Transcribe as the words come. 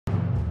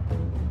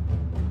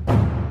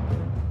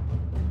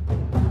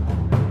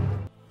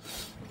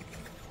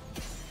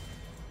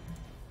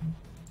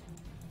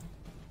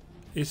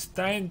It's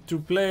time to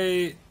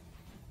play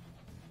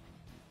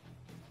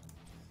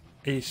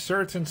a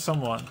certain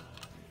someone.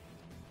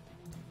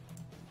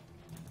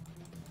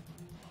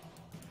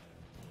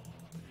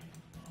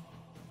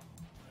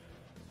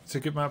 It's a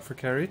good map for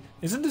carry.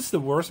 Isn't this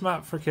the worst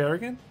map for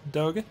Kerrigan,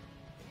 Dogen?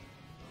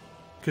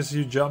 Because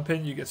you jump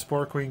in, you get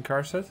Spore Queen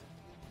car set.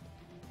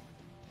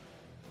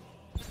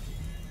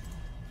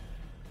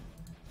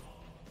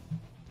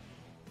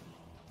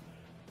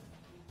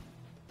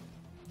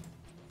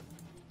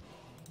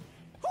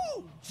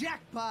 Woo!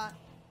 Jackpot!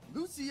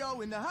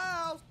 Lucio in the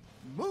house!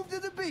 Move to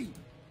the beat!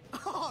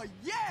 Oh,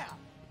 yeah!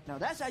 Now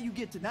that's how you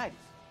get tinnitus.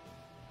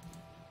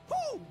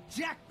 Woo!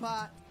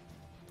 Jackpot!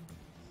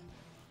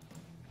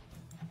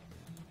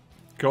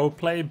 Go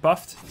play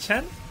buffed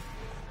Chen?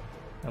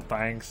 No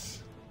thanks.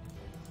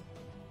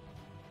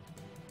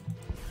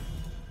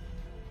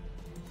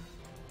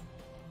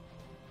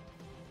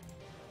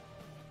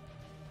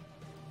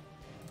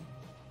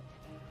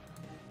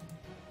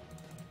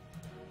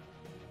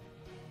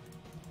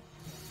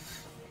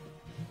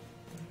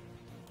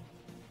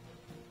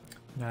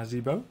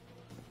 Nazibo.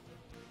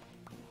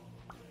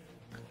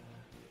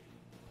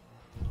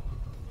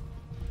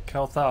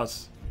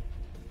 Kel'Thuz.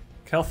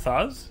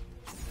 Kel'Thuz?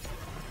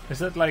 Is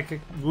that like a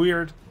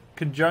weird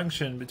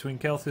conjunction between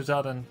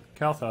Kel'Thuzad and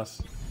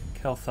Kel'Thuz?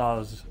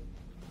 Kel'Thuz.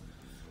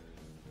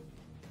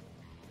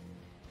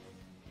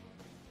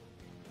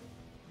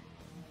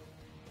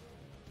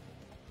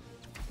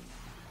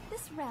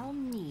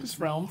 This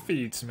realm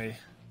feeds me.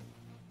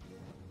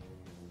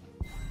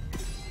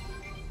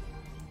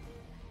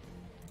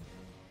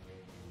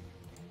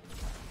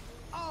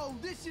 Oh,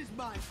 this is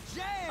my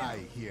jam! I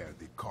hear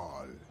the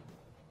call.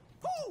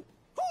 Woo!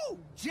 Woo!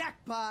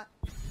 Jackpot!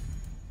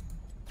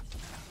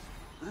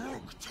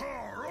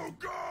 Ruktar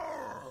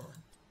Ogar!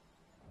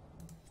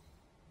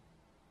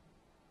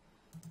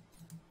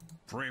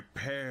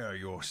 Prepare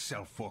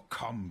yourself for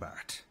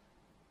combat.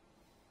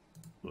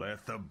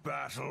 Let the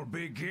battle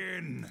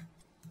begin.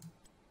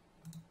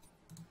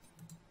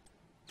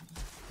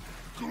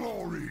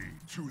 Glory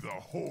to the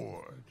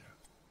Horde!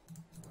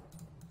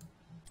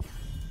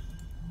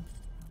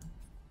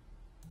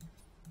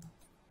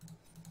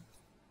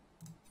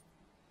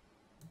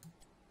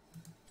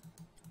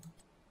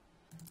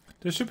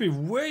 There should be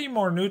way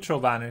more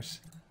neutral banners.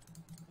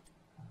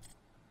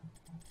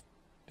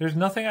 There's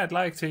nothing I'd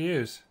like to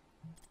use.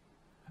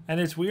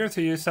 And it's weird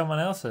to use someone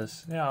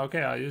else's. Yeah,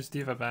 okay, I'll use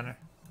Diva banner.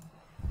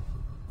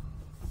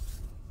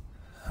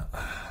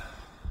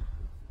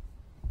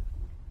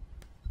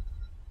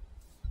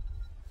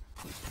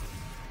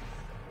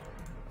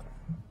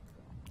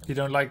 You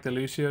don't like the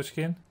Lucio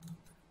skin?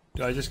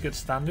 Do I just get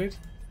standard?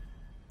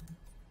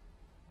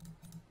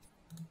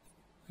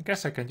 I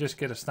guess I can just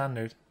get a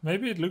standard.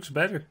 Maybe it looks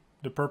better,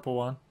 the purple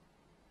one.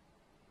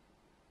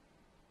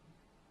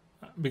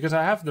 Because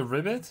I have the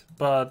ribbit,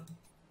 but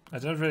I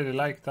don't really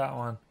like that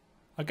one.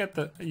 I'll get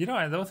the... You know,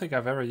 I don't think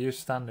I've ever used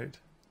standard.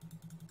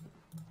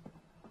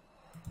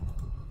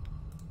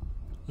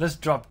 Let's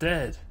drop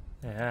dead.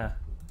 Yeah.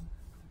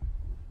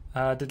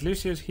 Did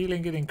Lucio's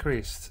healing get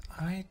increased?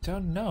 I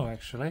don't know,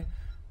 actually.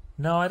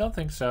 No, I don't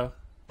think so.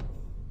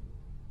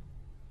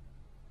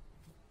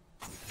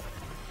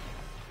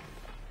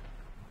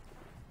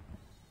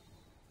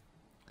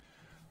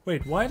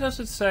 Wait, why does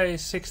it say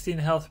 16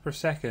 health per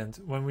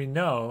second when we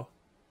know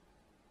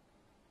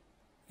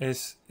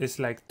it's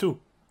like 2?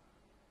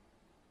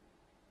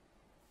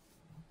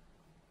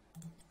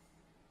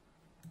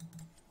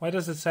 Why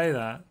does it say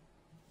that?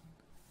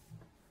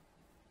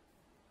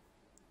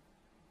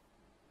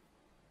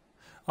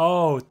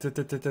 Oh,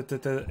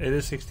 it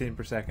is 16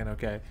 per second,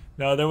 okay.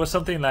 No, there was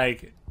something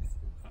like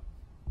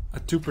a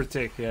 2 per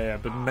tick, yeah,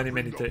 but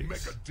many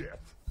ticks.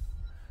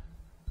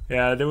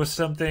 Yeah, there was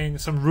some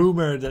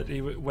rumor that he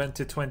went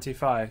to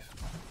 25,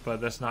 but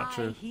that's not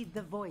true. I heed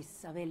the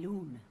voice of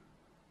Elune.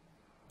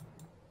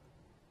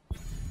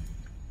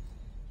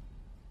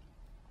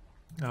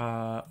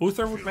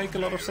 Uther would make a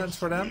lot of sense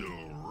for them.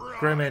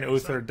 Greymane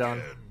Uther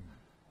done.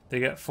 They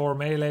get 4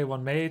 melee,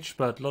 1 mage,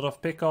 but a lot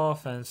of pick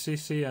off and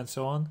CC and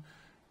so on.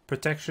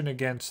 Protection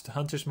against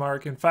Hunter's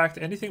Mark. In fact,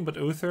 anything but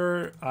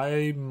Uther,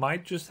 I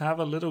might just have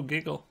a little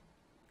giggle.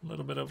 A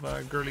little bit of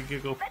a girly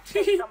giggle.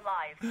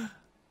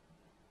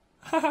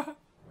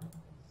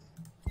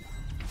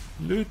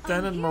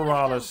 Lieutenant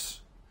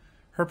Morales.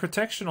 Her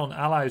protection on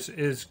allies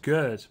is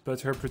good,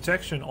 but her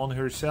protection on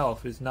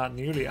herself is not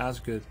nearly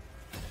as good.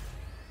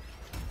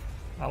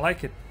 I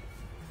like it.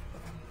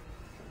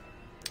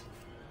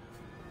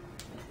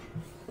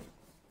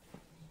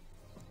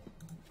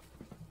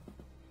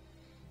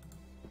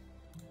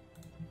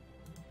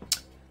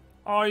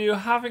 Are you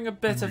having a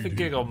bit of a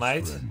giggle,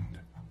 mate?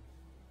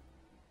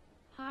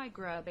 Hi,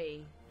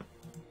 Grubby.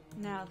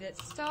 Now that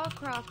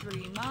StarCraft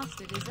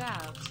Remastered is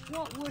out,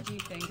 what would you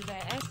think of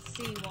their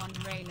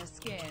SC1 Reyna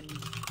skin?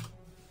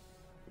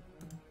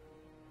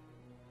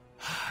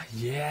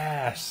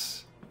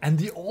 Yes! And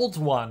the old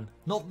one,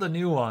 not the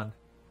new one.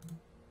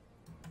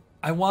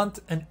 I want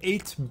an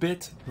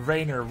 8-bit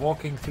Rayner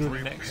walking through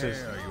the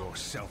Nexus. Prepare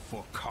yourself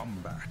for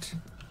combat.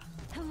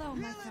 Hello,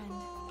 my friend.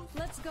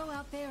 Let's go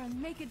out there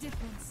and make a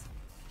difference.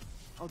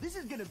 Oh, this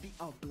is gonna be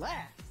a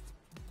blast.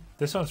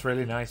 This one's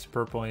really nice,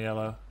 purple and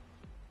yellow.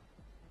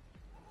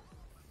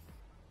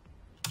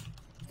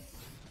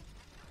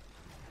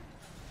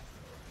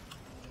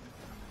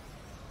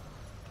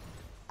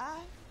 I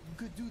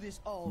could do this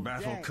all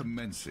Battle day.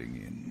 commencing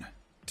in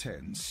 10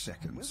 Where we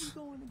seconds.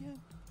 going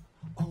again?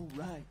 Oh,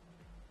 right.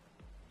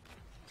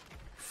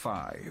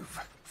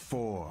 5,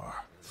 4,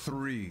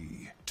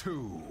 3,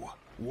 2,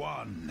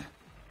 1.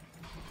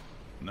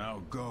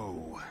 Now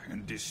go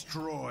and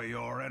destroy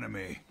your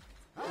enemy.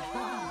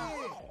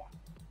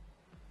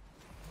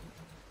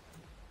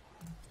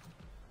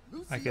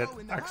 I get Lucio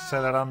in the house.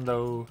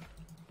 accelerando.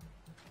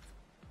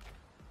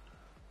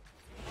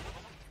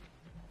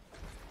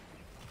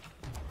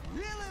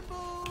 Healing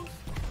boost.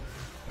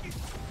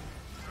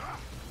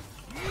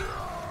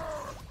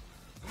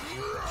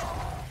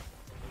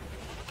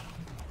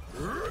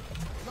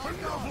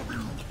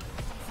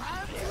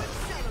 Time to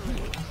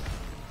accelerate.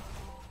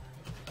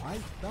 I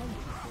thank you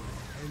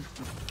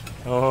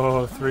for your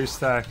Oh, 3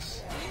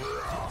 stacks.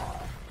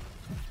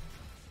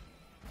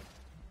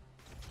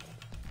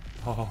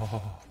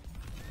 Oh.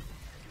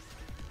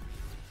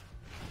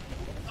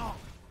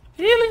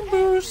 Healing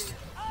boost.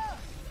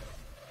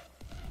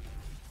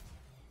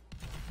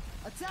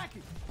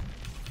 Attacking.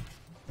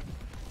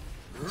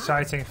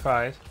 Exciting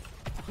fight.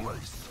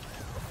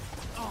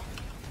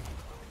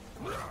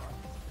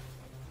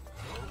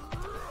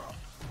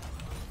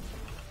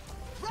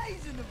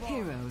 Raising the bar.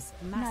 Heroes,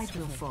 night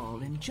will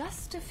fall in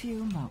just a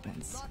few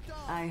moments.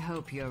 I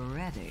hope you're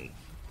ready.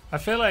 I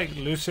feel like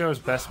Lucio is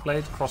best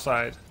played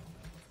cross-eyed.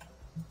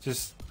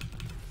 Just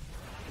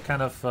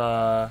kind of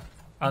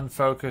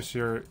unfocus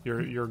your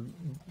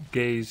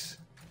gaze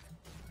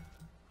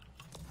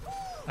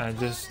and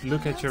just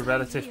look at your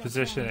relative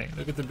positioning.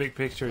 Look at the big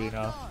picture, you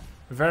know.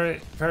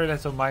 Very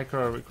little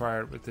micro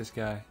required with this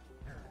guy.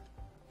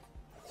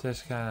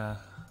 Just kind of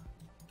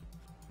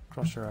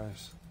cross your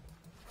eyes.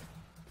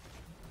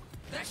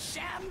 The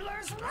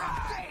Shamblers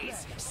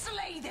rise!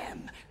 Slay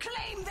them!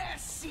 Claim their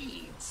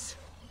seeds!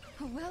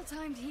 A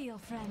well-timed heal,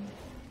 friend.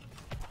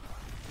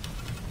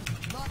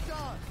 Locked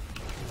on.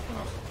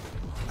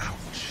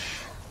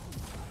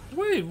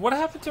 Wait, what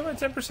happened to my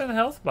 10%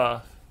 health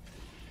buff?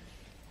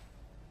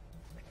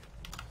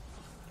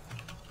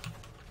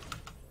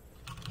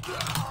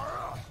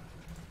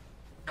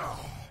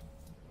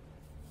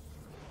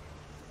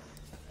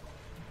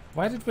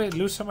 Why did we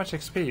lose so much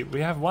XP?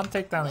 We have 1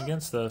 takedown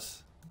against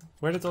us.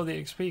 Where did all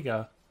the XP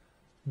go?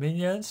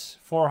 Minions,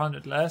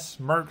 400 less.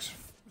 Mercs,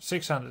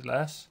 600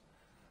 less.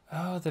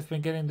 Oh, they've been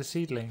getting the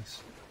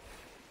seedlings.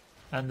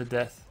 And the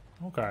death.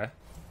 Okay.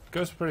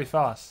 Goes pretty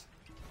fast.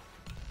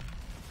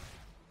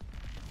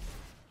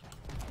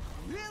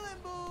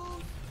 Healing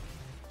boost.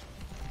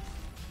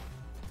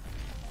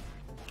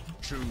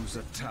 Choose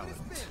a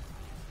talent.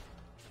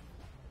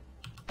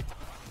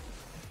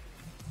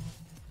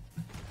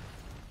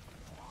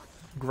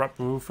 Grub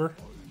Roofer.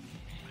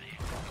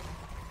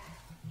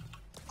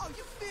 Oh,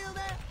 you feel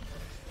that?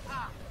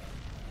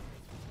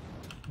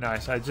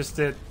 Nice, I just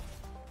did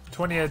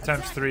 28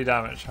 times 3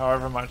 damage,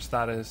 however much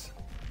that is.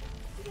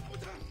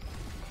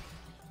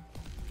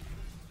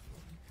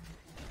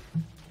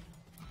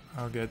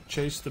 Oh good,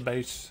 chase the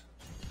base.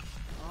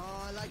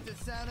 Oh, I like the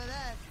sound of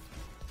that.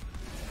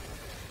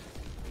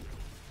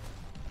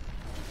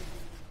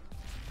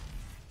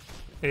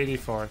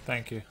 $84,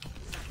 thank you.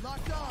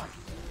 Locked on.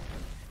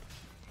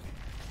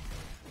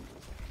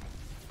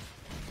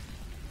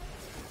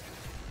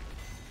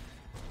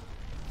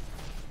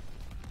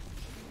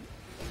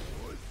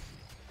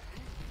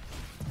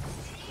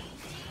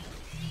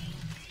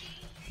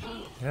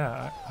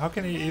 Yeah, how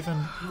can he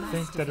even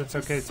think that it's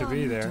okay to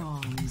be there?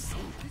 Dawns.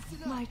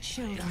 My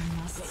children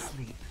must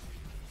sleep.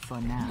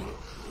 For now.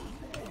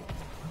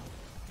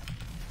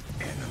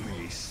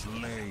 Enemy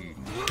slain.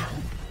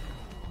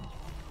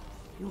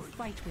 You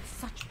fight with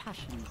such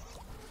passion.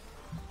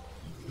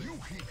 You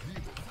keep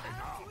healing, and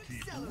I'll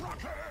keep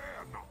rocking.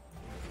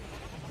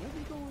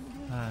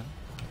 Man,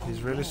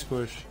 he's really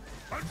squish.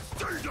 And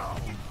stay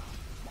down.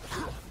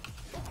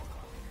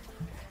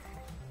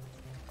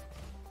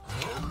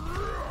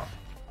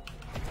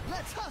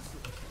 Let's hustle.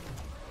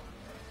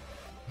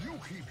 You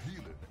keep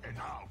healing, and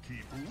I'll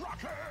keep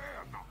rocking.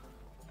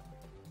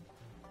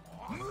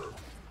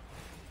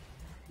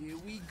 Here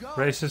we go.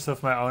 Racist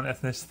of my own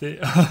ethnicity.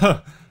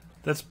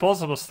 That's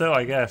possible still,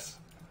 I guess.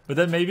 But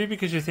then maybe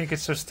because you think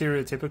it's so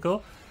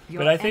stereotypical. Your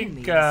But I enemy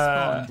think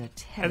spawned a I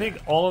terror.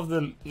 think all of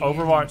the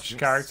Overwatch Interesting.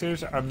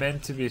 characters are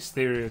meant to be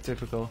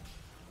stereotypical.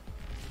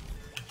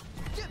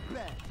 Get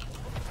back.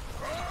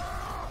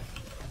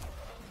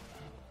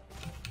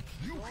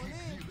 You keep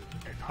healing,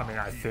 and I mean,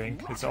 I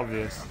think it's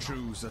obvious.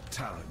 Choose a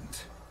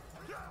talent.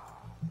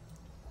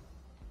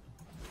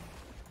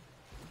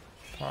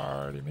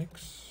 Party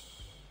mix.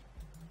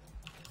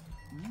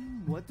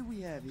 What do we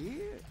have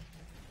here?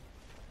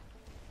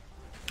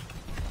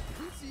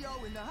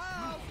 Lucio in the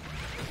house.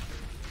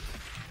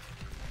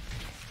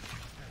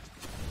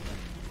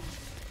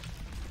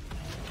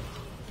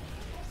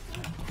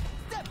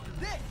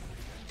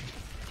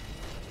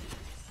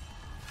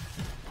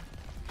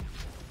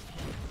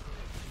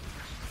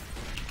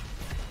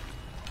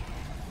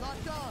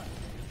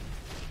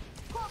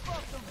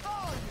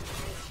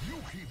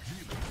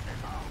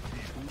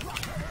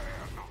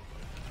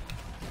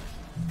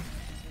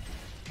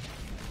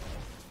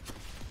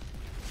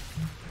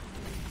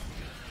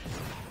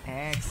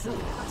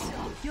 Excellent.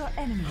 Your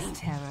enemy's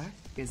terror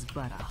is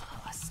but a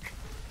husk.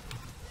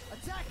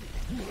 Attack it!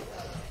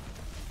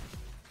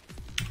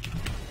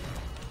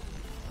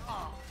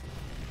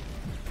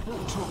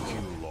 Took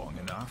you long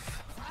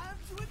enough. Time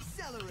to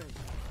accelerate.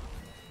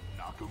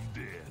 Knock 'em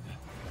dead.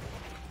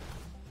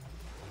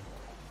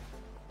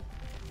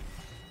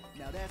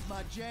 Now that's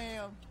my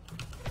jam.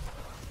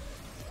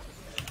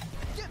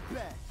 Get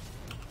back.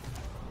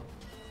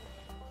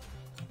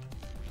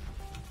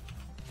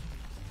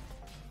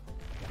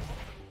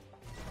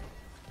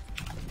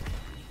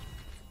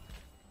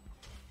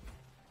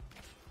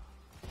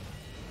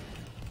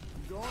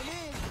 Going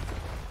in.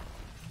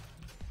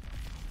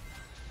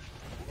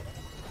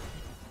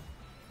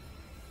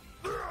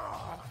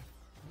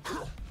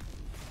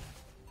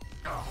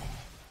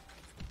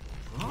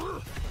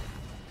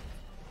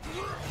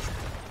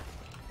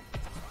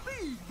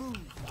 Speed boost.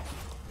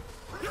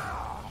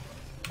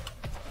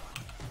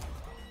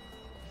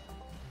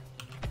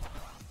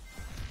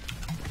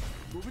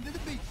 Moving to the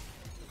beach.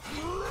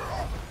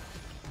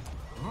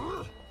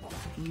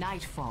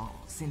 Night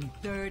falls in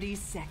 30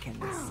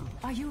 seconds.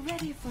 Are you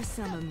ready for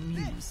some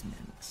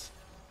amusement?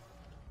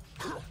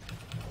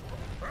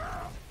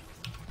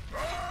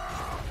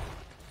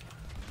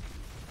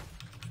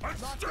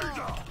 Locked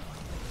on.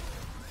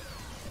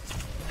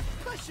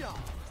 Push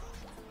off.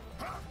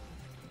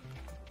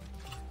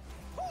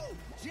 Ooh,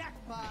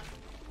 jackpot.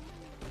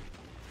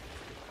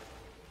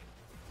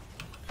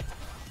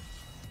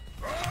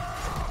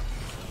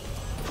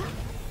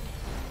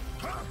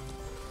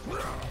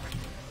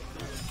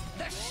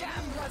 The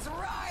Shamblers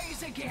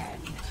rise again!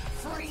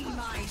 Free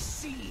my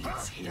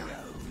seeds,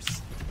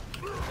 heroes!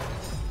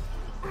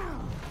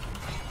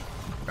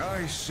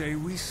 I say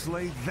we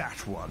slay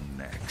that one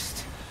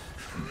next.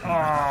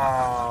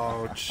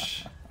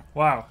 Ouch.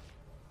 Wow.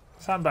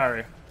 Sound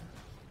barrier.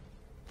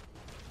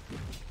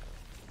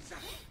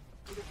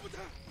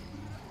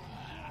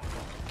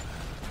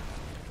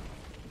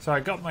 So I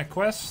got my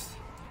quest.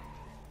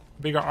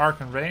 Bigger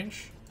arc and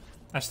range.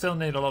 I still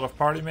need a lot of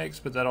party makes,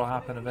 but that'll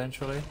happen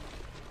eventually.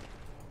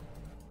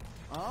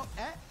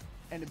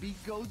 And the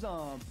beat goes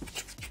on.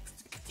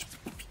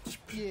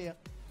 Yeah.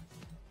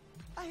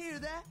 I hear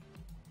that.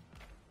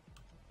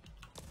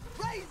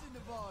 Raising the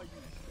volume.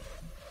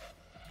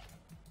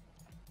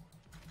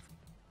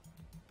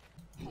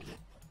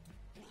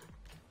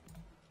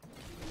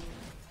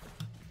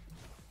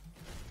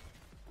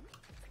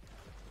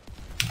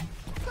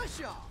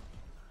 Push off.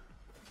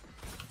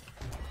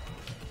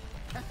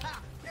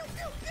 Pew,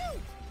 pew, pew.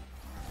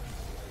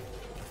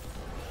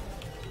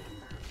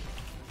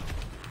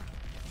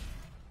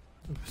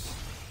 Oops.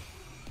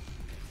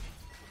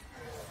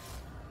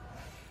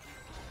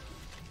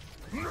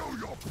 Know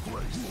your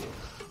place.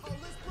 Oh,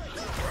 let's break.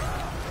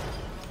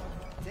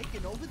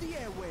 Taking over the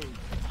airwaves.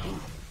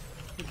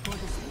 The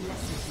goddess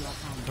blesses your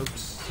hand.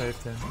 Oops,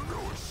 saved him.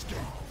 No escape.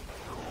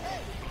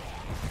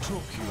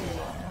 Took you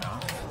long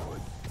enough.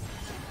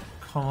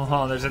 Come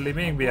on, there's a Li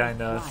Ming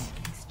behind us.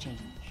 Quiet exchange.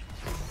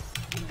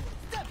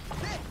 Step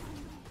back.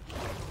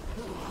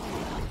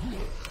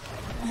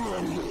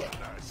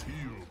 Nice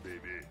heal,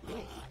 baby.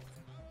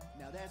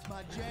 Now that's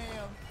my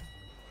jam.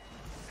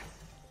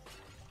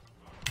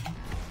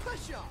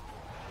 Push off.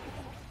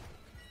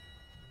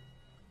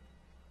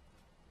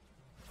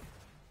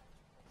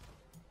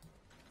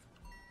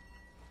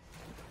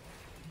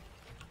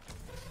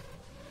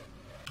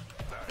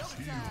 Nice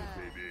heal,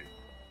 baby.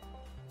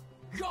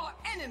 Your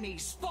enemy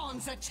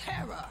spawns a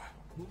terror!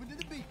 Moving to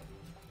the beat.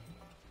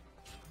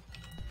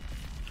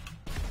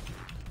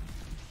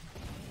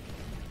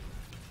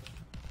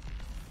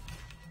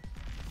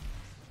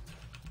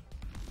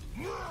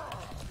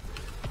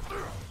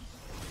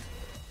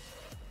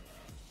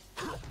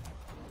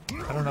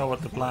 I don't know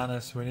what the plan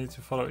is. We need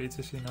to follow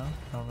ETC now,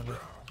 normally.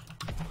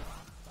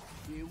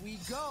 Here we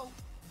go.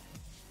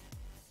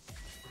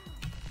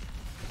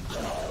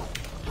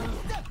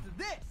 Step to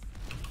this.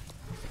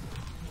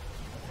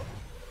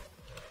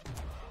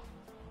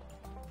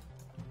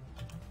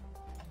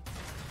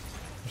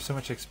 There's so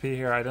much XP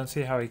here, I don't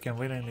see how he can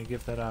willingly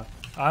give that up.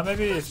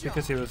 Maybe it's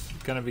because he was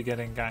gonna be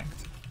getting ganked.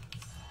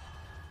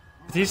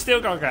 But he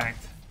still got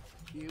ganked.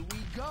 Here we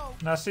go.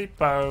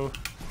 Nasipo.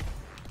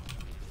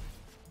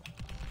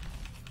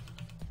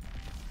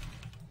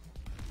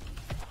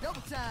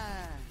 Double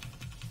time.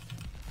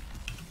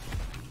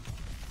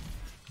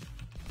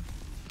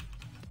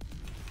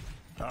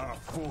 Our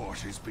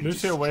fort is being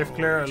Lucio wave destroyed.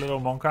 clear, a little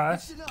monk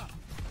eyes. Listen up.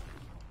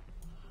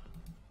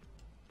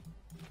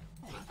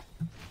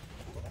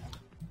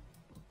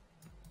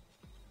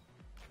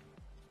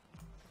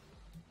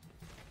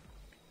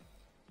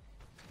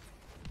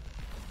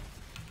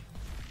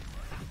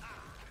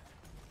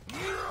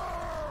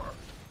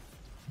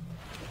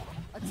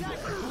 Attack.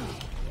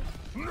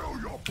 Know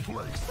your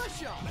place.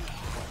 Push off.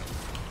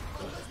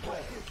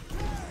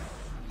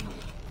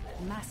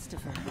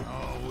 Masterful.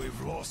 Oh,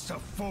 we've lost a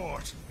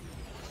fort.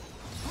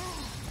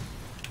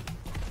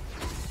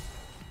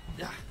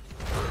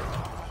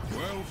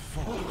 Well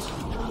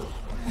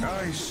fought.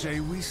 I say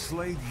we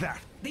slay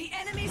that. The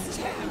enemy's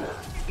terror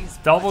is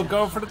Double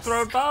go for the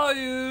throat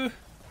value.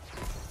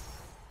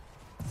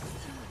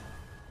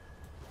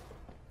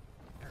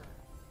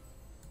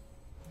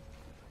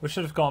 We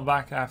should have gone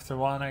back after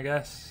one, I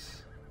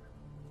guess.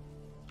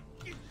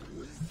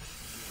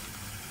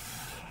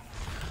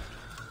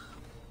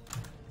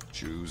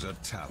 Choose a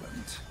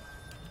talent.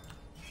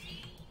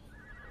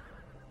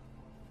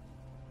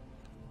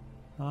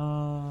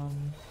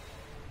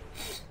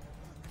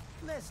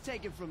 Let's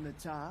take it from the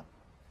top.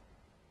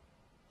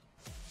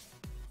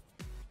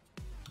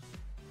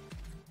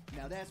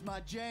 Now that's my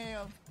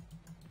jam.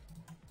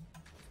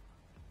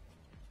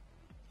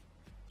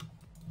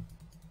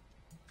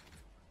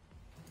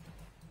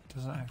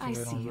 Doesn't I activate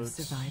see on you roots.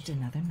 survived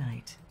another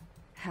night.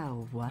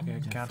 How wonderful.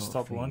 Okay, can't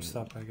stop for one you.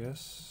 stop, I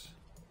guess.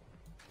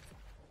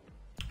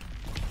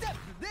 Step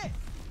to this.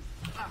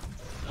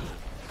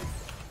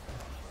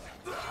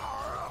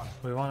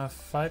 We want to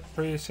fight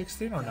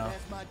pre-16 or no?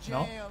 That's my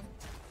No? jam.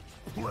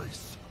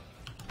 Place.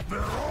 They're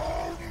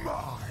all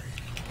mine.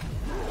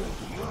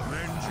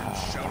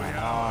 Vengeance shall be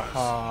Ha ours.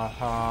 ha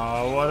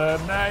ha, what a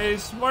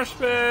nice mosh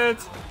pit!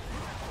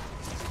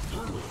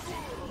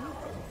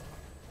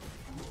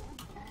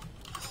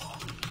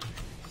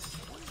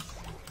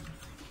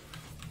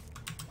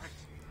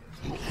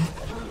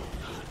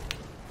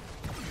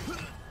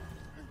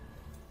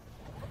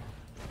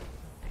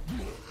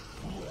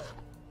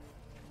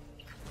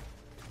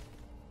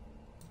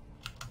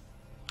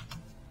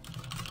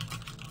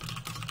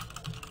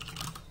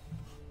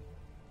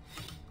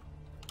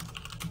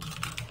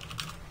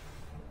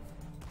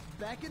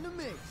 Back in the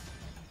mix.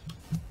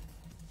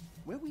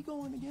 Where we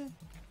going again?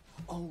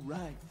 All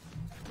right.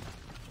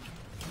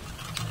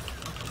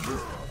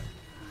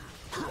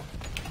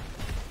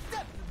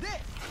 Step to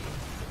this.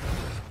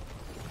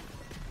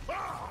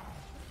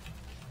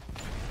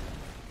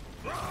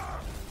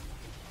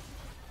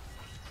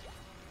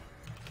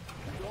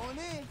 Going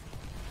in.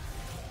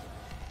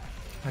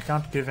 I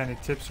can't give any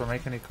tips or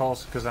make any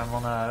calls because I'm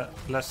on a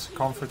less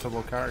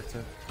comfortable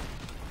character.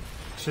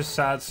 It's just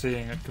sad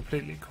seeing it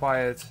completely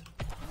quiet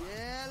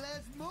Yeah,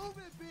 let's move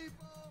it,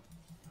 people.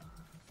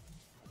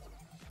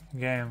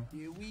 game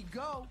Here we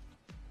go.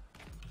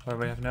 where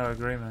we have no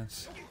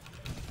agreements.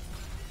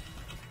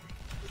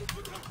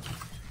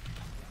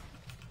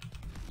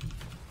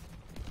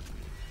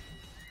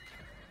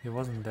 He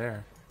wasn't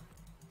there.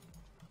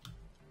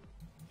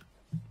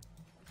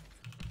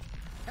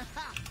 Pew,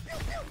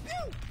 pew,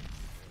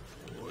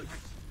 pew.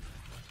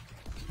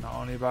 It's not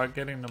only about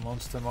getting the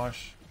monster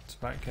mosh, it's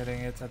about getting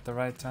it at the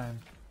right time.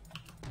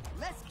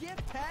 Let's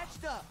get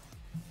patched up.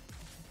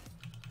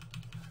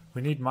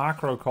 We need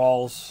macro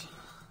calls.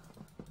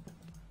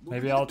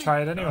 Maybe I'll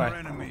try it Our anyway.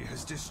 enemy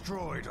has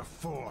destroyed a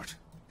fort.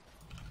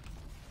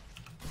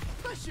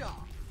 Push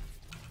off.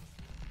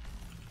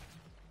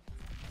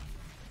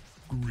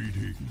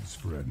 Greetings,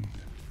 friend.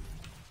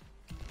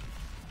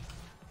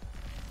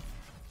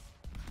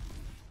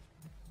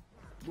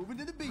 Moving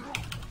to the beat.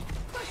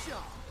 Push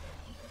off.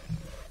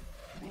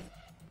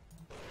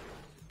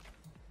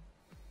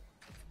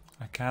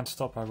 I can't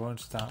stop, I won't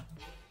stop.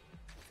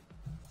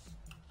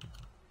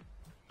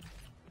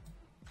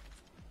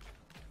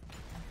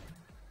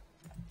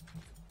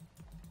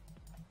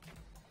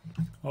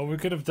 Well, we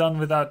could have done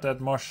without that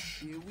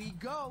mosh Here we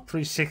go.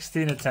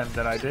 pre-16 attempt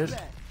that I did.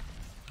 Back.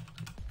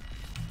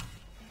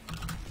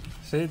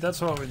 See,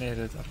 that's what we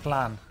needed, a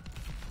plan.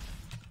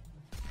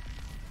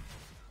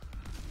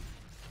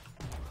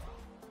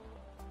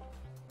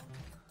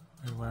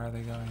 Wait, where are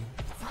they going?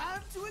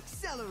 Time to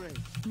accelerate.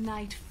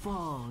 Night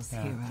falls,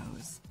 Yeah.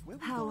 heroes. Where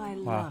we How I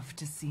going? love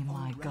to see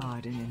my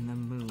garden in the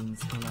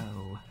moon's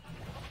glow.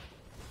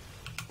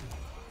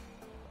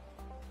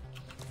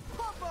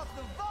 Pump up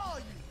the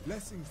volume.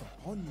 Blessings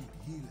upon you,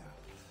 healer.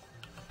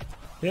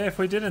 Yeah, if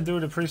we didn't do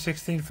the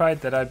pre-16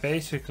 fight that I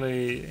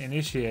basically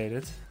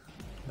initiated,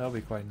 that'll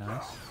be quite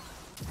nice.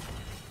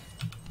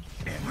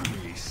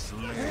 Enemy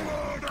slain.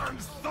 Blood and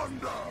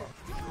thunder!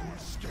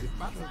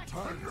 Battle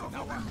turns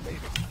now and then.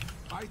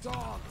 Fight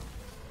on.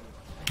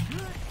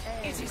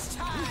 It is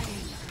time.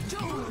 Do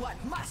what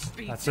must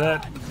be That's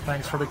it.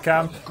 Thanks for the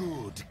camp.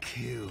 Good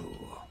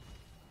kill.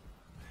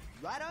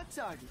 Right on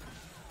target.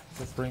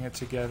 Let's bring it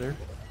together.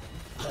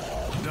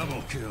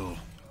 Double kill.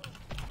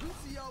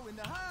 Lucio in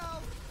the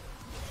house.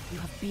 You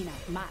have been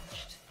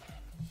outmatched.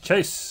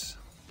 Chase!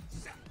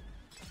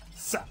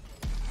 Sa-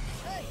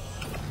 Hey,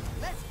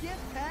 let's get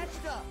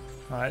patched up.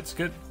 Alright, it's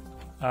good.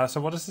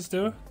 So what does this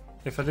do?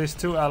 If at least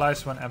 2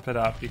 allies when amped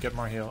up, you get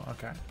more heal.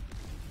 Okay.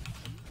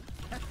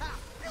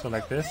 So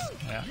like this?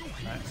 Yeah,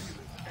 nice.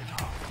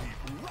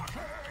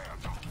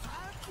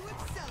 Time to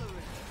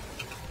accelerate.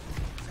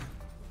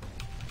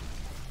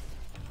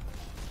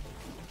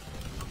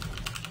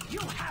 You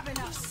have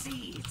enough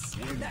seeds.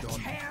 The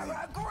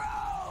terror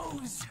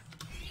grows.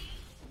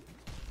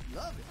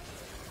 Love it.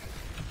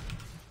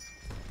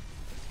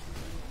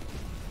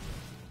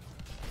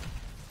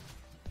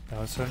 That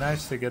was so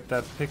nice to get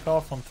that pick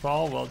off on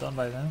Thrall. Well done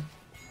by them.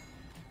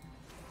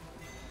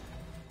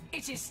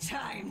 It is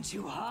time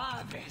to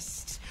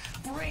harvest.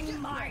 Bring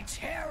my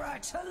terror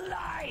to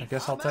life. I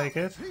guess I'll take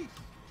it.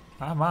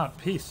 I'm out.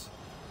 Peace.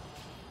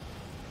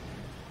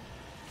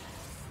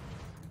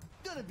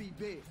 Gonna be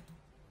big.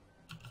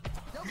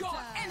 Double Your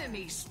time.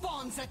 enemy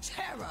spawns a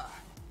terror.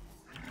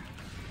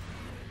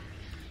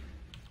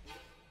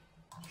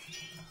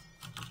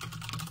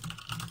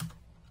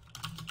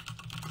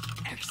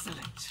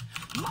 Excellent.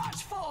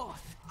 March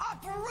forth.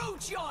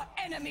 Uproot your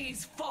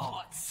enemy's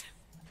forts.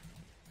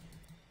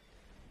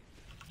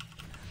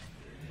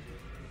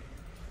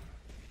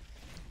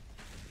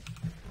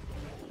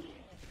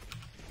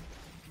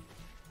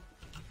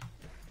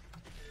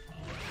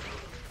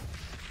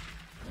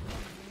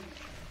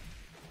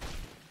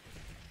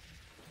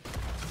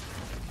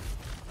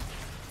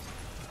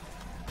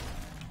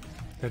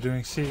 They're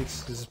doing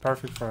seeds. This is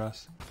perfect for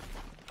us.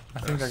 I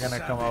think they're gonna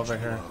come over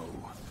here.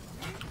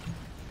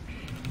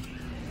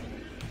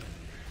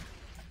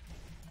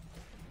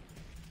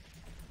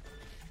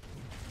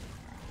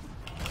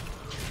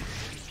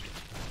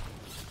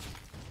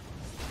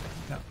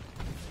 Yeah.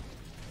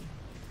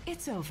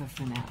 It's over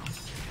for now.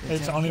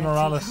 It's Don't only get too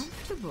Morales.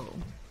 comfortable.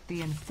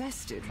 The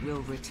infested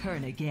will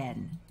return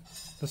again.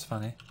 That's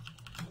funny.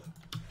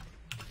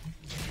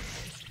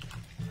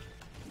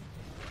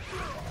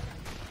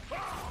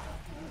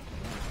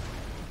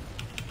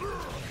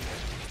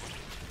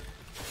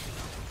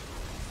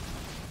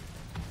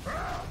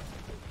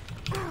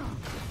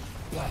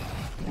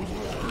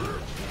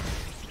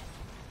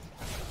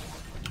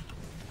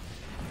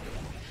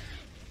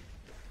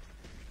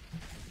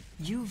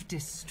 You've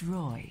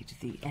destroyed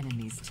the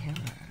enemy's terror.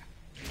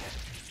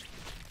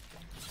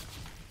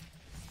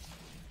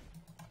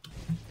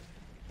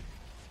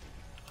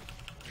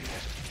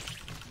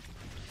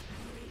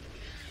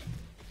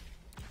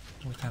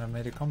 We kind of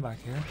made a comeback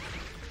here.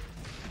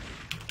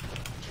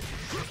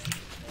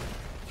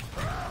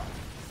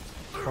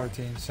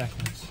 14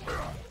 seconds.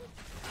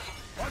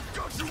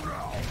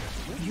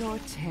 Your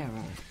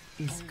terror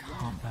is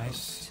calm.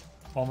 Nice.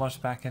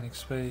 Almost back in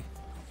XP.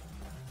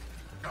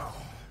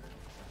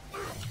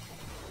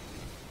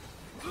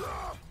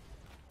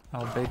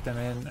 I'll bait them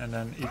in and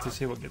then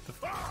ETC will get the...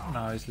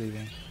 No, he's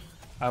leaving.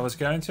 I was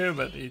going to,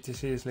 but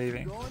ETC is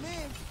leaving. Going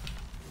in.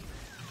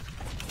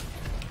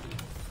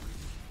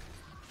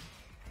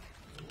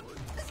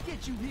 Let's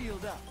get you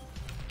healed up.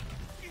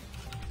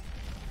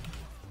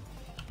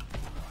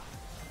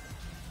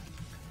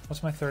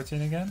 What's my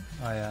 13 again?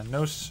 Oh yeah,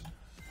 no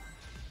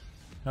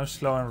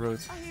slow and root.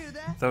 I hear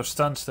that. Though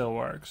stun still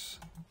works.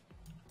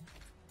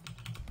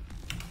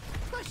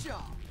 Push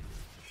off.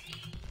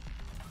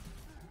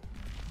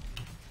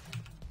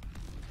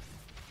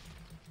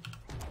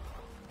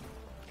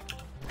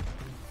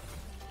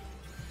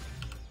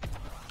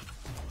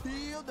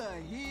 Feel the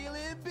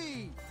healing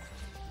beat.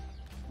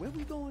 Where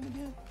we going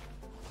again?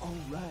 All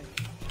right.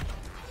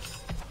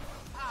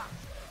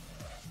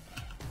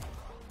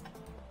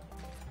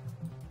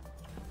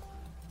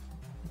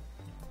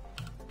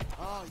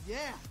 Oh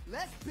yeah,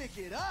 let's pick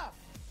it up.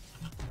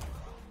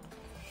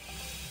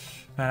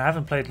 Man, I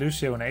haven't played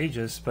Lucio in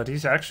ages, but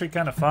he's actually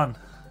kind of fun.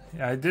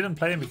 Yeah, I didn't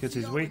play him because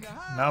he's weak.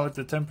 Now with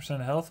the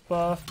 10% health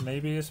buff,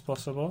 maybe it's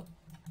possible.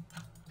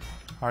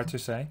 Hard to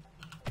say.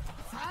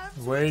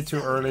 Way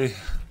too early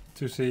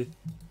to see.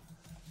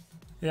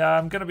 Yeah,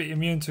 I'm gonna be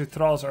immune to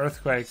Thrall's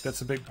Earthquake.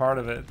 That's a big part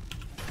of it.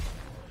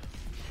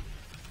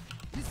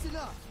 Listen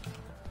up.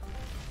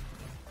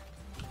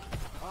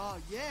 Oh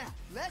yeah,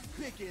 let's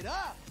pick it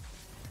up.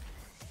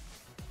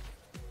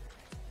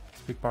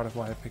 It's a big part of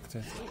why I picked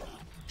it.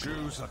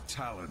 Choose a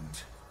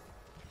talent.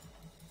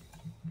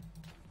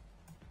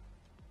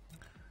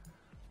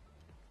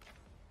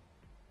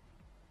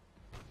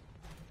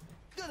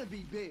 Gonna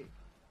be big.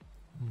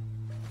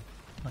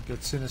 I get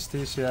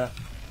Synesthesia,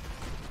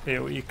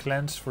 AoE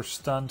Cleanse for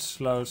stuns,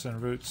 slows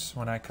and roots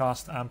when I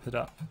cast Amp It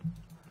Up.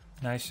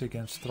 Nice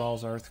against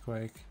Thrall's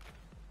Earthquake.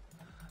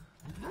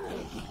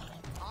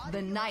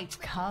 The night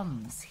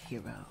comes,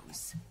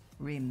 heroes.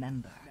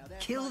 Remember,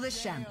 kill the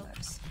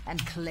Shamblers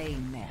and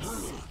claim their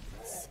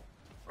seeds.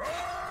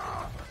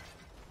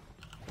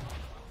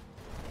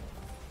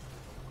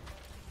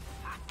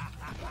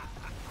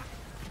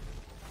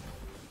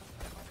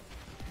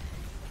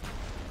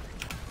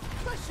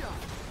 Push up.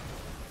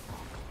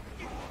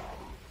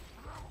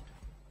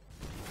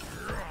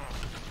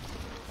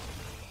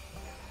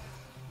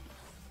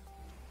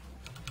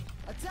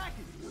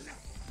 Attacking.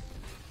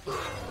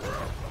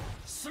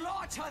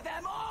 Slaughter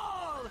them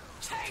all!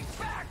 Take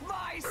back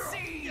my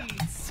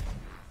seeds!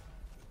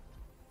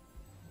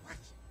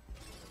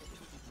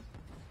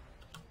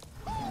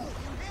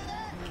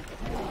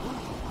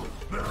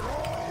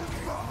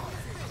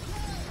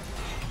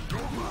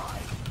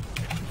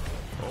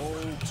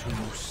 All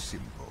too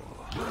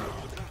simple.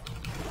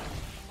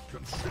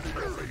 Consider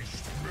your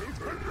face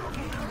melted.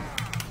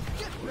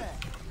 Get back.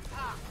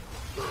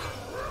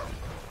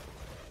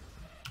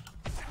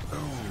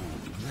 Oh,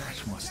 that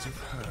must have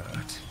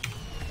hurt.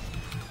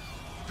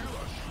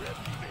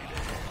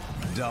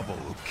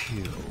 Double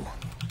kill.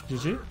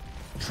 GG?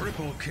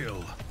 Triple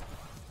kill.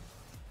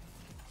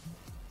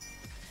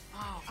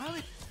 Oh,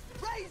 I'm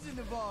raising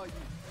the volume.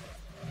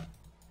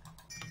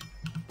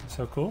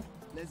 So cool.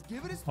 Let's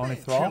give it a Only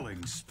spin. thrall.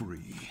 Killing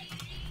spree.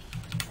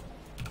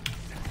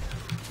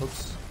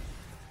 Oops.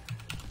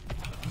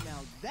 Now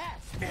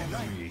that's more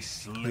like Enemy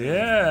slain.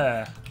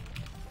 Yeah.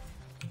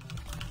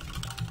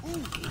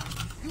 Ooh,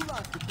 you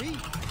lost the beat.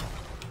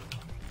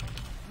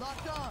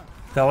 Locked on.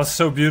 That was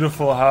so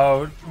beautiful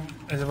how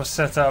it was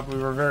set up. We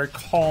were very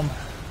calm.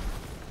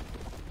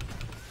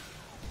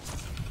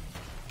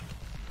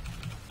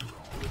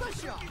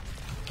 Push up.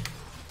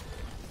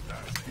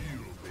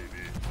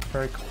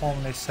 Very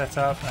calmly set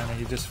up, and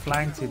he just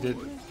flanked. He did,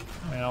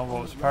 what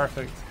was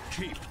perfect.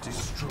 Keep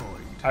destroyed.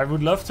 I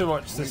would love to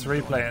watch this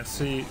replay and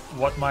see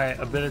what my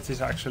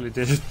abilities actually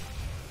did.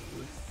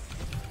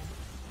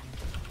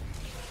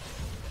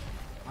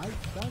 I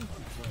thank you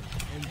for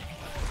it.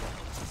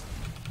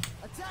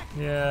 Attack.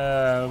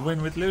 Yeah,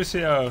 win with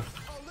Lucio.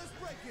 Oh, let's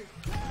break it.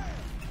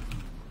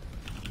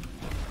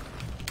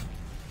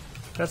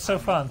 That's so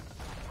fun.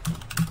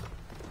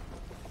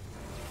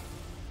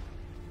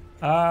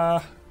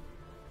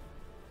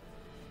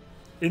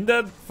 In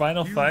that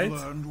final You fight,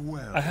 learned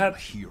well, I had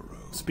heroes.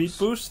 speed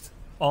boost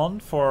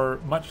on for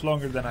much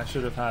longer than I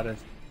should have had it.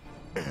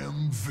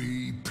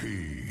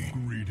 MVP.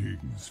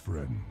 Greetings,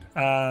 friend.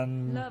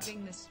 And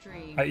Loving the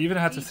stream. I even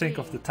had to think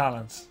of the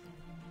talents.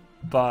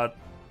 But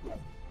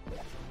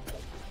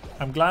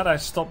I'm glad I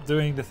stopped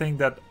doing the thing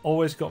that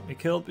always got me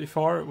killed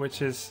before,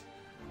 which is,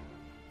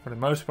 for the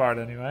most part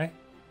anyway,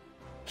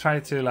 try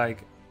to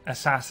like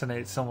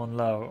assassinate someone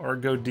low or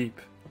go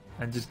deep.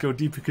 And just go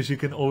deep because you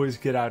can always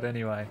get out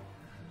anyway.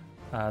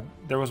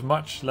 There was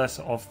much less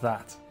of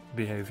that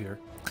behavior.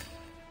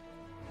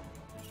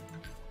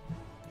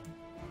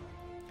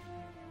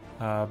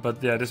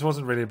 But yeah, this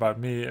wasn't really about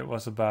me. It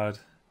was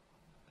about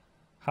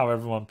how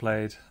everyone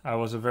played. I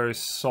was a very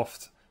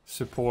soft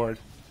support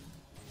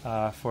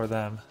for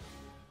them.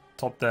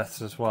 Top deaths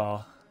as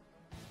well.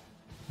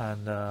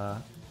 And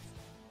I'm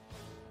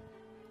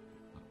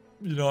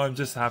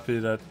just happy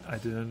that I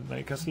didn't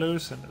make us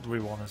lose and that we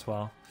won as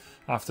well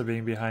after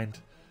being behind.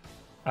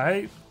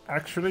 I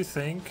actually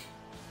think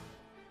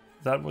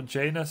that what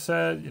Jaina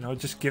said,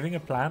 just giving a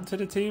plan to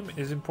the team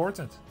is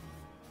important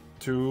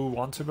to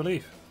want to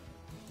believe.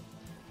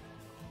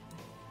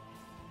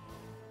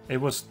 It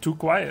was too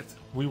quiet.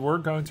 We were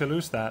going to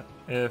lose that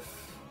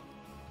if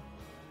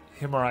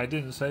him or I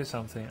didn't say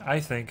something. I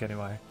think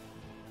anyway.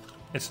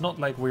 It's not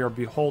like we are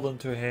beholden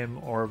to him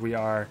or we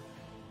are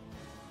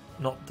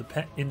not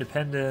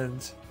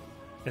independent.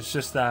 It's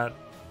just that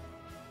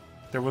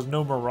there was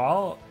no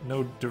morale,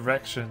 no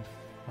direction.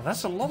 Well,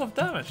 that's a lot of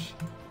damage.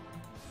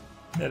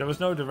 Yeah, there was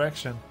no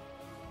direction.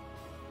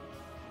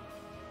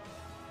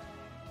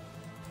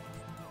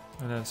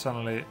 And then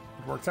suddenly it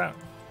worked out.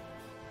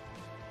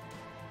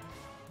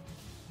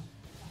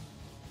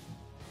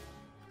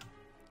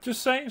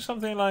 Just saying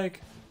something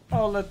like,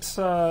 "Oh, let's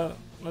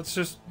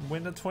just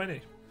win the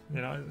 20."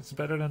 It's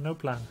better than no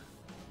plan.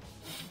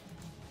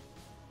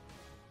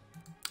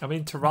 I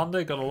mean,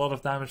 Tyrande got a lot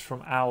of damage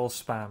from Owl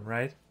spam,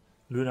 right?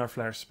 Lunar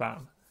Flare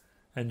spam.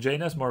 And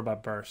Jaina's more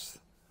about burst,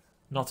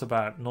 not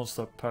about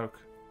non-stop poke.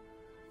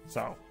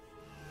 So.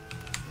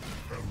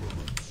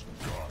 Elements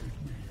guide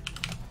me.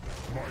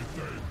 My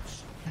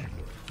thanks,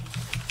 healer.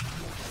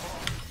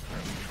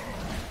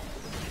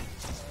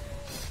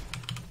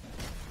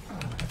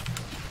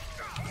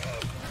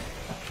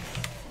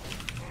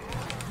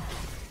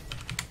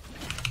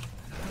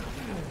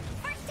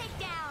 First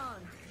takedown.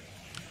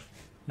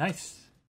 Nice.